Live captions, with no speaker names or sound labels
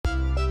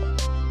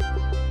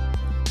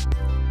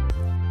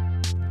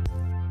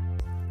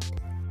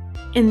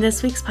In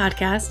this week's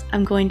podcast,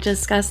 I'm going to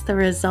discuss the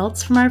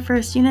results from our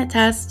first unit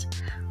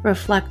test,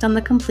 reflect on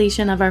the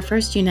completion of our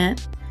first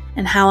unit,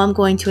 and how I'm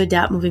going to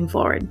adapt moving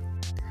forward.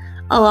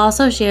 I'll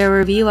also share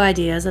review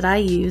ideas that I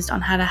used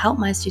on how to help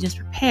my students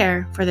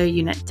prepare for their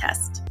unit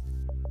test.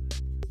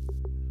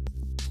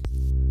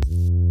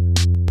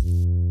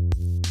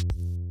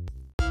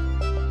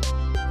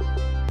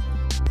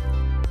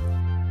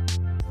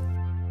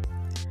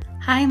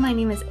 Hi, my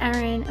name is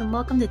Erin, and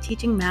welcome to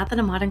Teaching Math in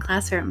a Modern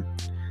Classroom.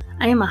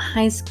 I am a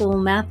high school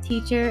math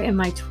teacher in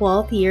my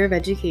 12th year of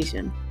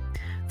education.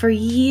 For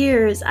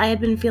years, I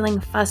had been feeling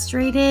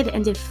frustrated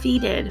and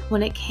defeated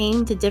when it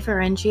came to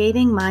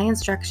differentiating my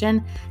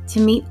instruction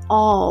to meet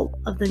all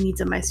of the needs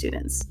of my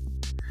students.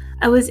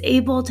 I was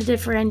able to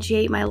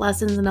differentiate my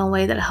lessons in a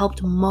way that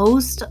helped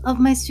most of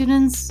my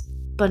students,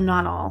 but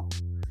not all.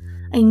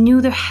 I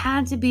knew there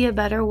had to be a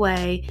better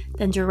way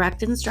than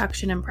direct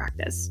instruction and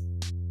practice.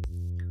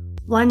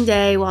 One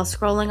day, while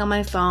scrolling on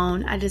my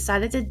phone, I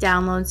decided to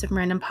download some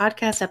random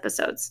podcast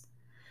episodes.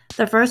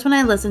 The first one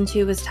I listened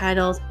to was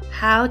titled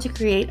How to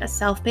Create a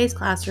Self-Paced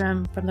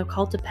Classroom from the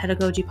Cult of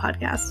Pedagogy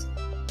podcast.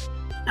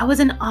 I was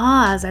in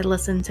awe as I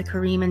listened to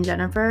Kareem and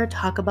Jennifer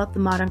talk about the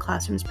Modern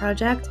Classrooms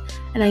project,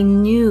 and I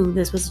knew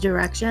this was the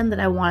direction that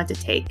I wanted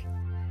to take.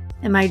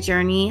 And my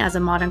journey as a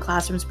Modern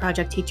Classrooms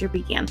project teacher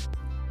began.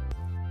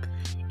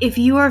 If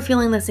you are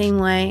feeling the same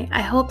way, I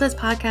hope this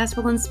podcast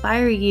will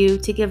inspire you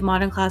to give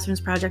Modern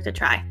Classrooms project a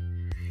try.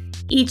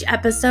 Each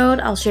episode,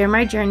 I'll share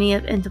my journey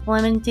of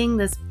implementing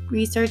this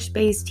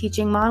research-based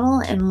teaching model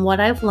and what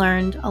I've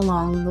learned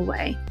along the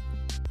way.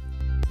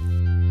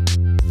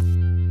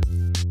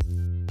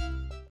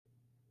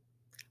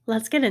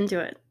 Let's get into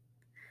it.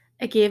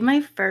 I gave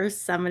my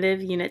first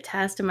summative unit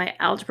test in my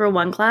Algebra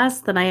 1 class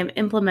that I am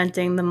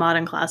implementing the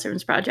Modern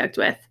Classrooms project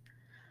with.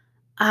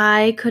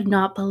 I could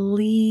not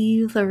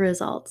believe the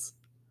results.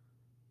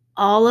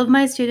 All of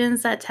my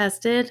students that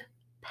tested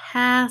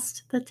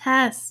passed the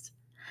test.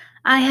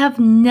 I have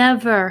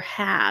never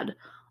had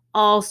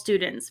all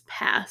students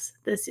pass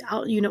this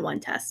Unit 1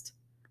 test.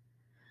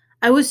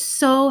 I was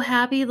so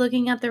happy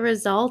looking at the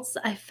results,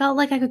 I felt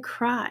like I could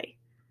cry.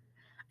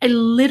 I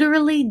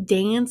literally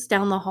danced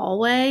down the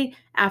hallway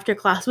after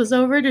class was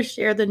over to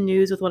share the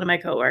news with one of my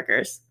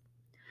coworkers.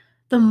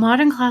 The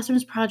Modern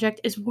Classrooms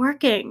project is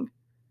working.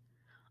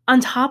 On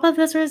top of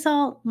this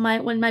result,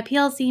 when my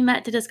PLC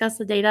met to discuss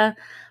the data,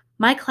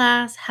 my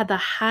class had the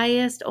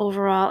highest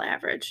overall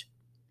average.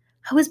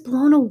 I was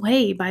blown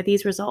away by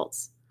these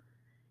results.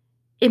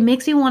 It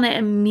makes me want to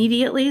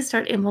immediately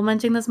start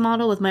implementing this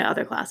model with my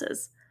other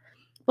classes,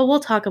 but we'll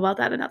talk about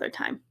that another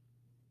time.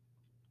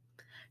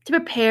 To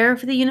prepare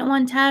for the Unit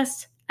 1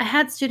 test, I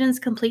had students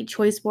complete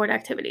choice board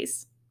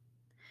activities.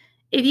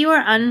 If you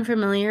are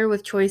unfamiliar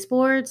with choice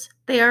boards,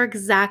 they are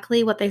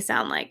exactly what they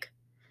sound like.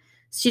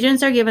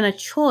 Students are given a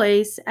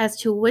choice as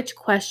to which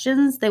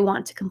questions they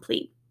want to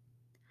complete.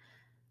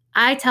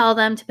 I tell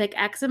them to pick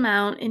X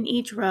amount in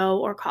each row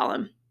or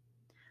column.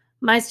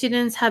 My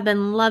students have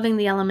been loving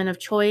the element of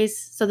choice,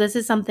 so this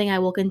is something I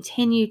will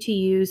continue to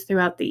use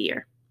throughout the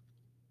year.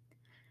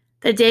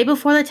 The day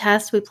before the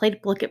test, we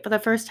played Blooket for the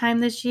first time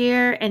this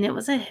year, and it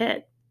was a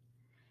hit.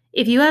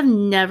 If you have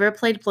never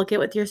played Blooket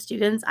with your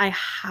students, I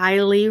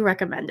highly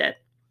recommend it.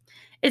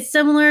 It's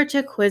similar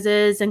to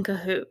quizzes and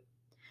Kahoot.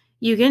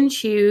 You can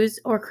choose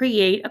or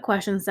create a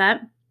question set,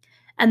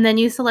 and then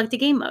you select a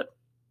game mode.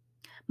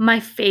 My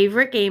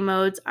favorite game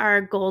modes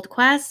are Gold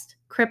Quest,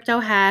 Crypto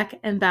Hack,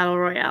 and Battle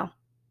Royale.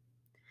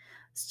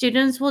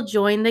 Students will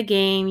join the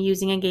game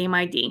using a game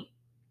ID.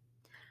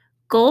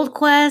 Gold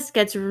Quest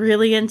gets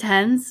really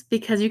intense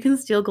because you can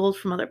steal gold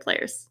from other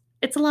players.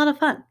 It's a lot of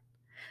fun.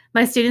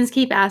 My students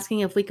keep asking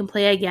if we can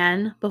play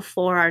again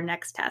before our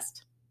next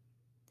test.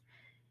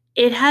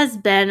 It has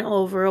been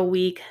over a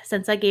week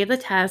since I gave the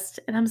test,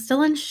 and I'm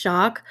still in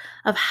shock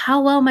of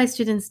how well my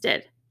students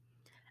did.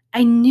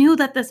 I knew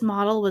that this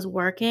model was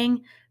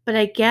working, but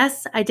I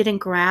guess I didn't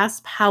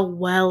grasp how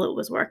well it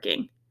was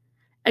working.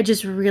 I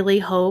just really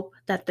hope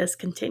that this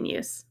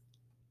continues.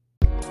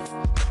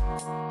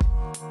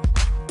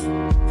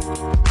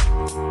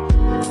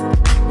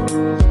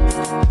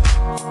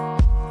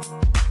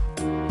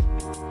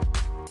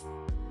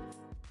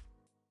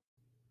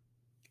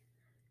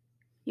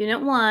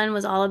 Unit 1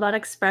 was all about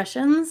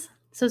expressions,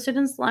 so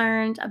students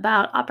learned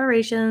about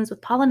operations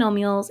with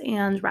polynomials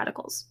and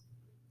radicals.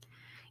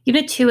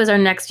 Unit 2 is our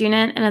next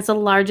unit, and it's the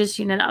largest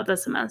unit of the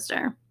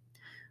semester.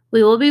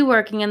 We will be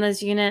working in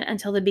this unit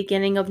until the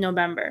beginning of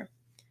November.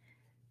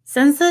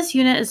 Since this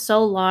unit is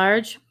so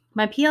large,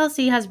 my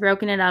PLC has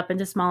broken it up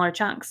into smaller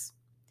chunks.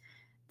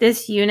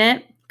 This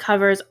unit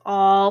covers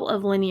all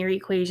of linear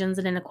equations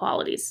and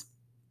inequalities.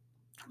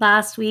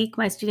 Last week,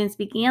 my students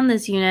began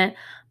this unit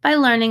by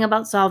learning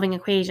about solving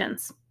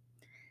equations.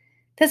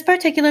 This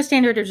particular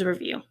standard is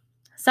review,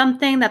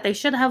 something that they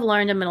should have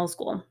learned in middle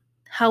school.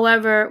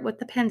 However, with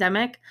the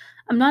pandemic,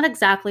 I'm not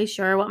exactly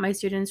sure what my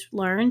students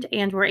learned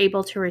and were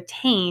able to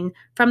retain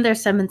from their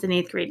 7th and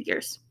 8th grade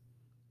years.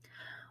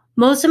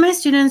 Most of my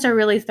students are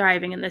really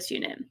thriving in this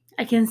unit.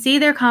 I can see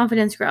their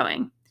confidence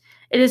growing.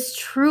 It is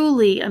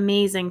truly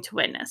amazing to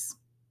witness.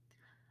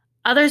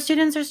 Other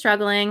students are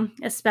struggling,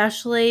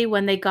 especially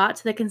when they got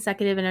to the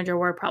consecutive integer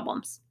word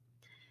problems.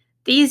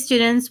 These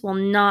students will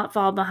not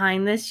fall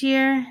behind this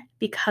year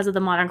because of the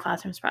Modern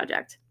Classrooms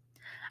project.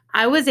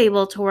 I was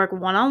able to work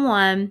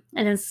one-on-one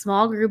and in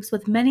small groups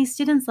with many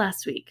students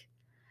last week.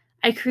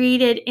 I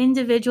created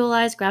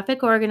individualized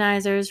graphic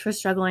organizers for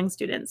struggling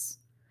students.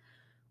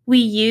 We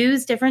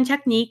used different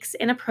techniques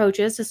and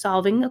approaches to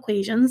solving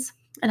equations,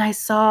 and I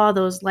saw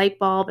those light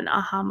bulb and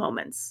aha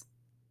moments.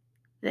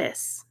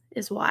 This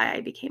is why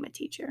I became a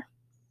teacher.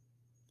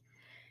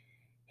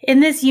 In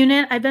this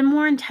unit, I've been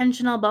more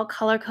intentional about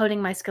color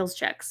coding my skills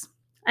checks.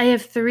 I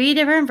have 3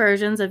 different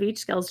versions of each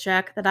skills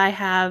check that I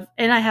have,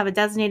 and I have a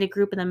designated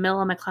group in the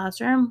middle of my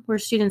classroom where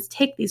students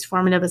take these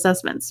formative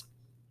assessments.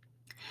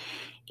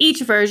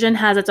 Each version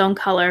has its own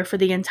color for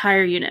the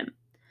entire unit.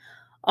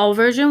 All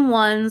version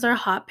 1s are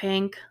hot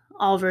pink,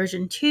 all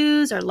version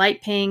 2s are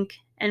light pink,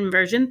 and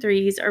version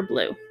 3s are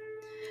blue.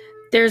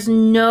 There's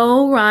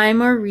no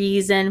rhyme or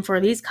reason for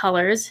these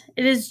colors.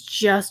 It is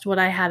just what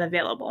I had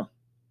available.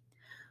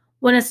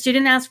 When a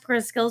student asks for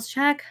a skills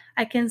check,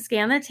 I can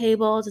scan the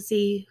table to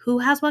see who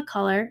has what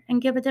color and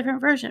give a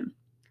different version.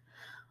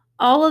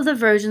 All of the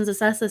versions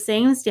assess the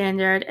same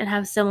standard and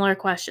have similar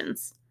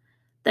questions.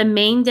 The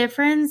main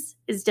difference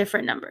is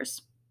different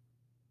numbers.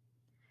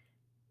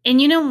 In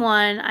Unit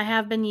 1, I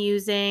have been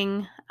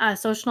using a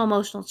social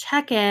emotional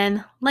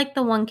check-in like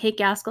the one Kate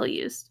Gaskell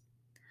used.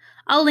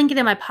 I'll link it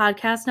in my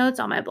podcast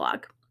notes on my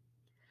blog.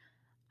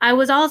 I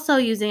was also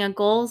using a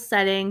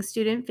goal-setting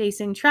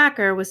student-facing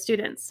tracker with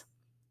students.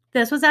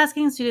 This was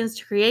asking students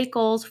to create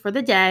goals for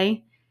the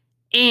day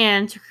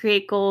and to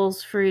create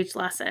goals for each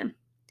lesson.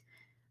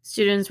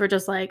 Students were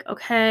just like,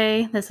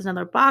 okay, this is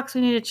another box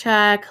we need to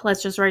check.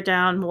 Let's just write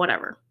down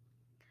whatever.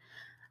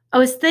 I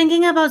was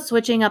thinking about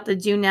switching up the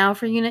do now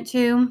for Unit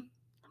 2,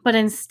 but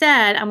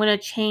instead I'm going to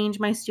change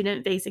my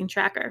student-facing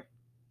tracker.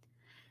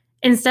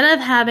 Instead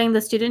of having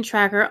the student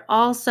tracker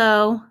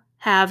also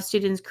have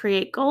students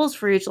create goals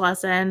for each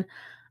lesson,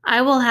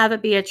 I will have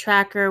it be a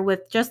tracker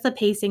with just the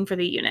pacing for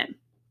the unit.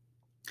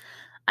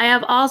 I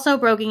have also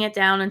broken it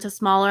down into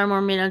smaller,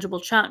 more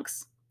manageable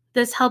chunks.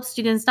 This helps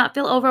students not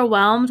feel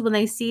overwhelmed when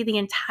they see the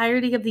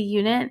entirety of the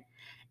unit,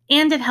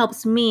 and it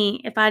helps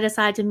me if I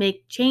decide to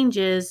make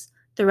changes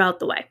throughout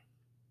the way.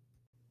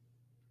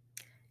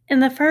 In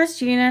the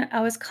first unit,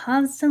 I was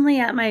constantly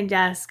at my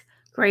desk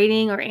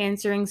grading or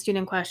answering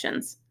student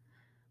questions.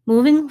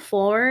 Moving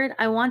forward,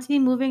 I want to be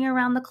moving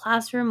around the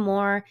classroom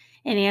more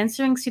and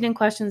answering student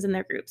questions in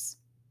their groups.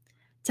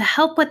 To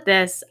help with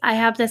this, I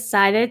have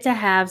decided to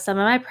have some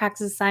of my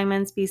practice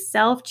assignments be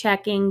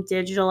self-checking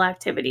digital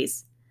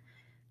activities.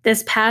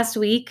 This past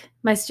week,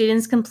 my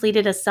students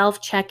completed a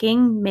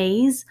self-checking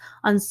maze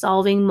on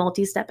solving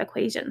multi-step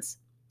equations.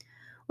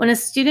 When a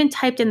student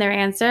typed in their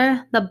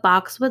answer, the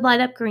box would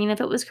light up green if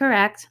it was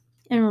correct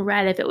and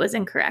red if it was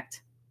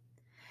incorrect.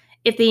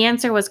 If the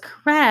answer was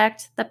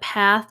correct, the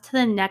path to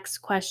the next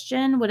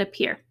question would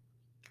appear.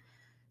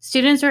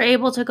 Students are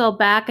able to go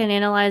back and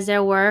analyze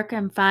their work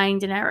and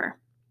find an error.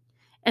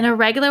 In a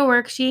regular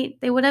worksheet,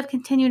 they would have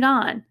continued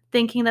on,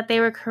 thinking that they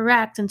were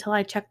correct until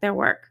I checked their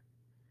work.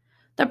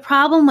 The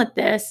problem with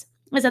this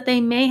is that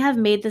they may have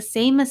made the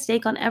same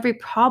mistake on every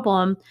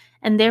problem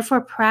and therefore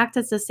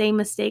practiced the same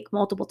mistake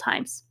multiple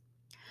times.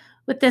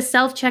 With this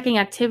self-checking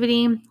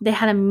activity, they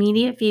had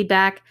immediate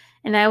feedback,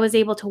 and I was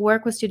able to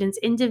work with students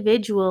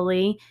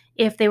individually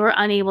if they were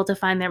unable to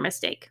find their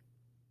mistake.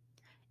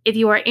 If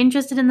you are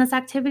interested in this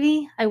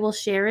activity, I will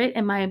share it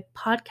in my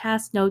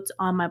podcast notes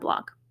on my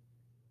blog.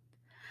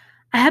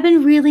 I have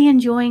been really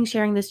enjoying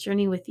sharing this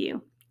journey with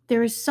you.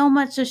 There is so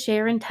much to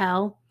share and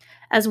tell,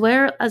 as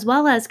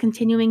well as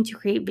continuing to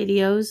create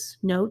videos,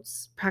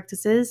 notes,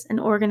 practices, and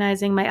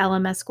organizing my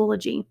LMS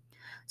Schoology,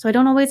 so I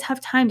don't always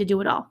have time to do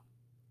it all.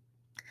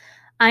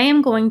 I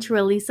am going to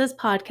release this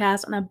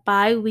podcast on a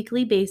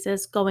bi-weekly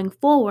basis going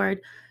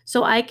forward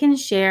so I can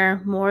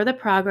share more of the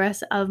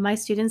progress of my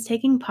students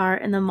taking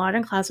part in the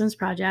Modern Classrooms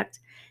project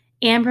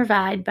and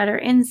provide better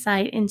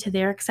insight into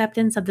their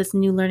acceptance of this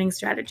new learning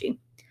strategy.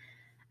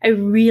 I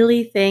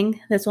really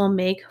think this will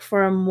make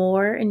for a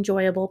more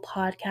enjoyable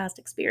podcast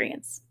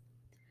experience.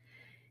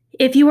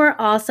 If you are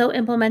also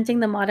implementing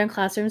the Modern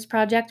Classrooms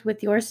project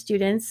with your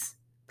students,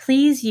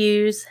 please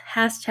use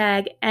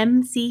hashtag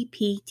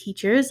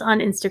MCPTeachers on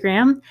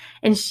Instagram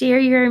and share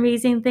your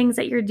amazing things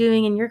that you're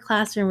doing in your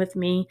classroom with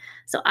me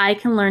so I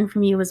can learn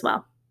from you as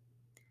well.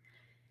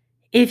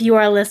 If you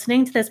are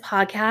listening to this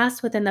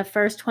podcast within the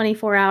first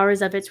 24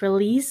 hours of its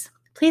release,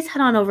 please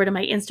head on over to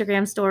my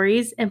Instagram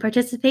stories and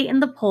participate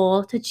in the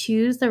poll to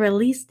choose the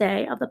release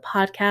day of the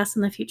podcast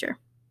in the future.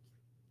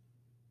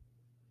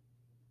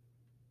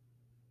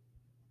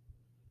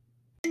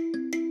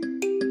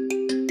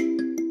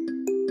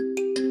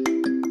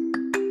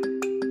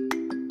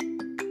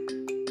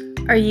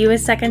 Are you a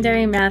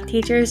secondary math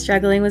teacher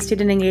struggling with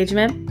student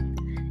engagement?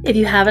 If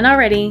you haven't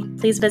already,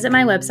 please visit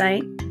my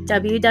website,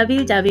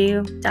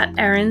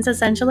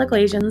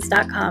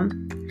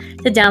 www.erinsessentialequations.com,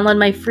 to download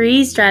my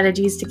free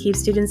strategies to keep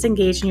students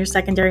engaged in your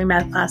secondary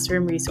math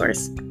classroom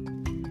resource.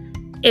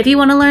 If you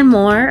want to learn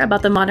more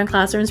about the Modern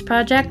Classrooms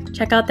Project,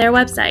 check out their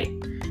website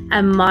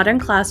at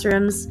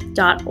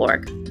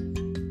modernclassrooms.org.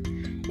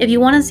 If you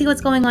want to see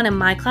what's going on in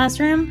my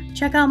classroom,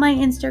 check out my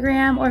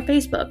Instagram or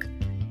Facebook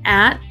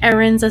at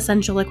Erin's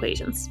Essential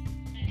Equations.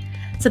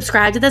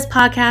 Subscribe to this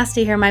podcast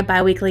to hear my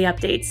bi-weekly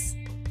updates.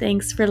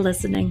 Thanks for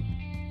listening.